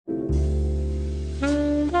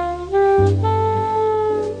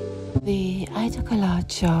The Ida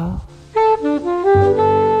Collard Show.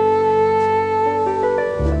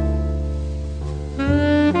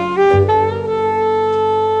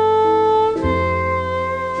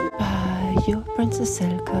 By your Princess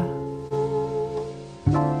Silka.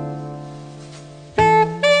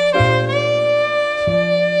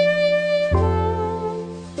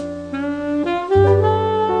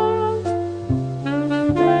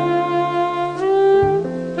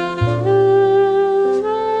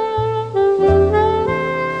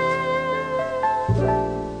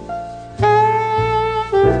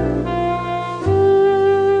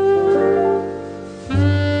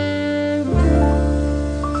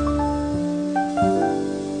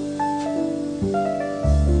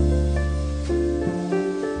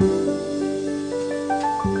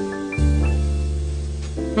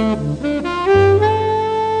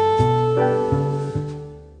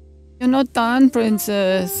 You're not done,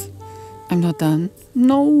 princess. I'm not done.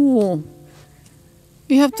 No.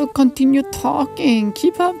 You have to continue talking.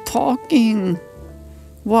 Keep up talking.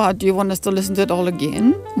 What? Do you want us to listen to it all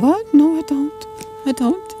again? What? No, I don't. I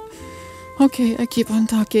don't. Okay, I keep on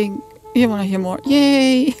talking. You want to hear more?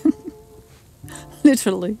 Yay!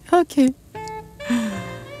 Literally. Okay.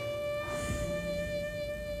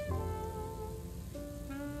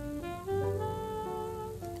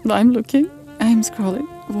 I'm looking. I'm scrolling.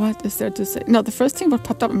 What is there to say? No, the first thing that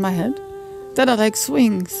popped up in my head, that are like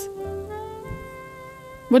swings.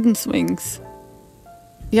 Wooden swings.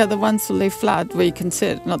 Yeah, the ones who lay flat where you can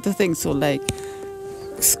sit, not the things who like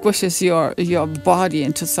squishes your body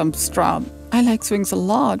into some strap. I like swings a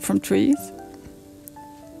lot from trees.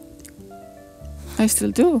 I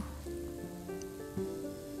still do.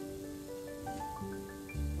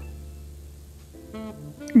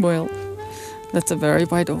 Well, that's a very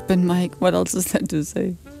wide open mic. What else is there to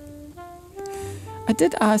say? I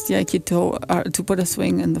did ask Yaiki to put a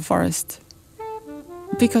swing in the forest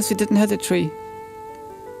because we didn't have a tree.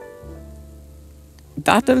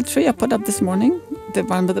 That little tree I put up this morning, the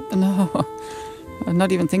one with the... No, I'll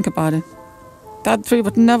not even think about it. That tree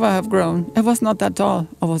would never have grown. It was not that tall.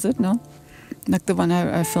 Or was it? No? Like the one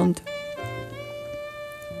I filmed.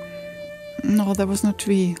 No, there was no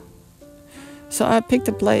tree. So I picked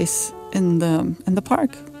a place in the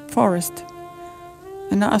park, forest,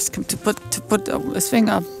 and I asked him to put a swing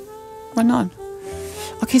up. Why not?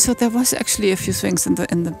 Okay, so there was actually a few swings in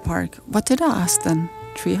the park. What did I ask then?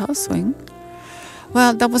 Treehouse swing?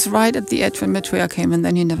 Well, that was right at the edge when Mitria came, and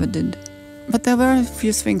then he never did. But there were a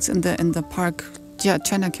few swings in the park, yeah,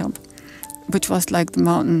 China Kelp, which was like the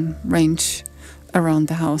mountain range around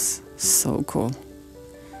the house. So cool.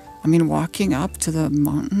 I mean, walking up to the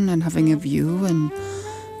mountain and having a view and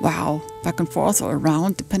wow, back and forth or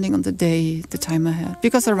around, depending on the day, the time I had.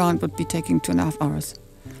 Because around would be taking 2.5 hours.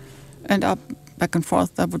 And up, back and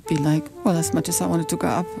forth, that would be like, well, as much as I wanted to go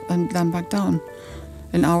up and then back down.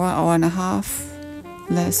 An hour and a half,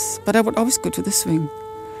 less. But I would always go to the swing.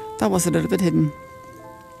 That was a little bit hidden.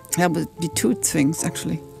 There would be 2 swings,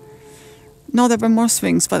 actually. No, there were more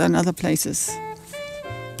swings, but in other places.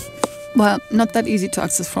 Well, not that easy to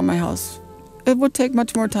access from my house. It would take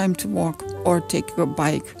much more time to walk or take a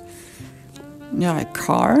bike. Yeah, a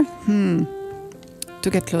car? To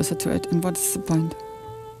get closer to it. And what's the point?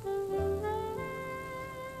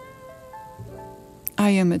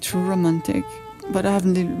 I am a true romantic, but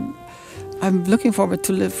I'm looking forward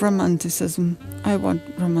to live romanticism. I want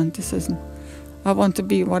romanticism. I want to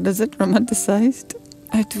be, what is it, romanticized?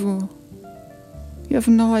 I do. You have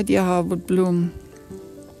no idea how it would bloom.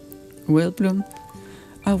 Will bloom.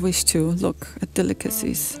 I wish to look at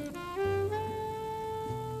delicacies.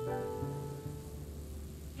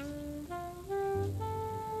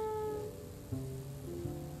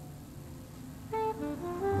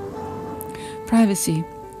 Privacy.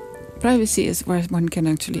 Privacy is where one can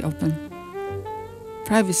actually open.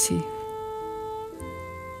 Privacy.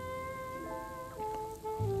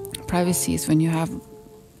 Privacy is when you have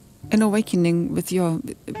an awakening with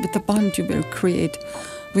the bond you will create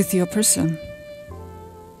with your person.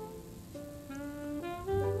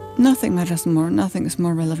 Nothing matters more, nothing is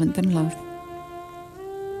more relevant than love.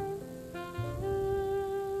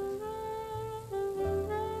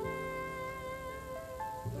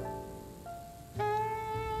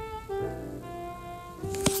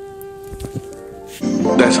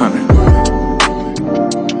 That's 100.